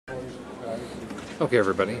Okay,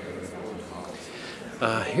 everybody.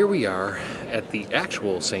 Here we are at the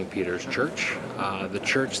actual St. Peter's Church, the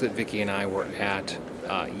church that Vicki and I were at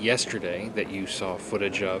yesterday that you saw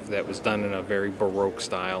footage of that was done in a very Baroque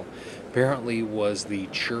style. Apparently was the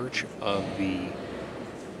Church of the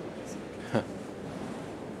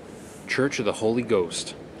Church of the Holy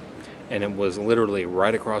Ghost, and it was literally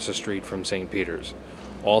right across the street from St. Peter's.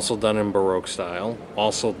 Also done in Baroque style,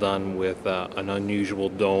 also done with an unusual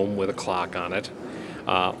dome with a clock on it.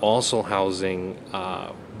 Also housing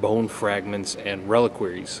bone fragments and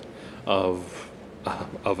reliquaries of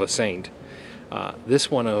a saint.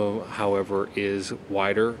 This one, however, is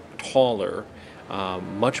wider, taller,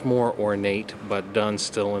 much more ornate, but done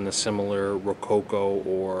still in a similar Rococo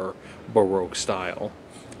or Baroque style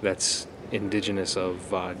that's indigenous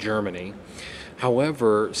of Germany.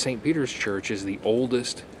 However, St. Peter's Church is the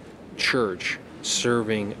oldest church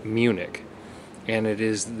serving Munich, and it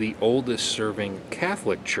is the oldest serving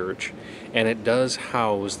Catholic church, and it does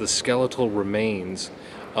house the skeletal remains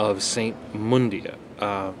of Saint Mundita,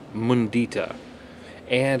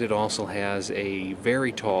 and it also has a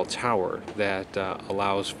very tall tower that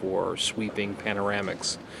allows for sweeping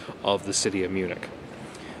panoramics of the city of Munich.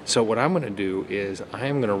 So what I'm going to do is I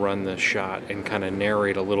am going to run this shot and kind of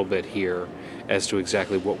narrate a little bit here as to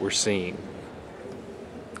exactly what we're seeing.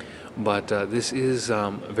 But this is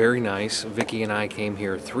very nice. Vicki and I came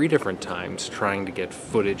here 3 different times trying to get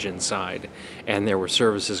footage inside, and there were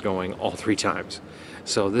services going all 3 times.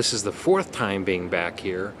 So this is the 4th time being back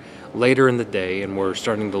here later in the day, and we're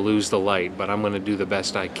starting to lose the light, but I'm going to do the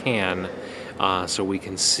best I can so we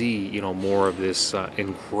can see, more of this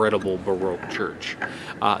incredible Baroque church.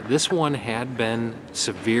 This one had been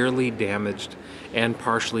severely damaged and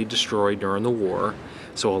partially destroyed during the war.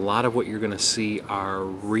 So a lot of what you're going to see are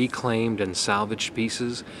reclaimed and salvaged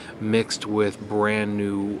pieces mixed with brand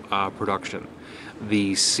new production.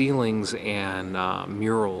 The ceilings and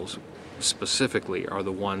murals specifically are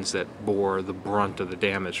the ones that bore the brunt of the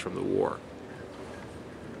damage from the war.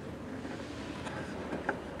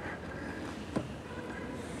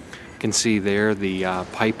 You can see there the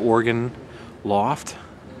pipe organ loft.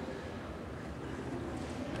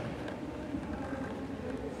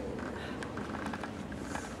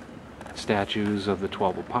 Statues of the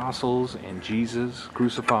 12 apostles and Jesus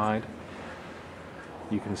crucified.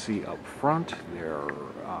 You can see up front their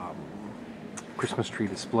Christmas tree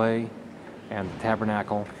display and the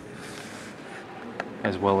tabernacle,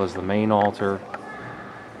 as well as the main altar.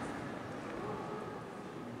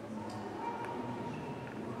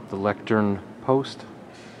 The lectern post.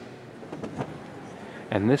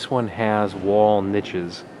 And this one has wall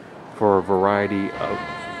niches for a variety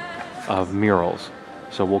of murals.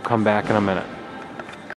 So we'll come back in a minute.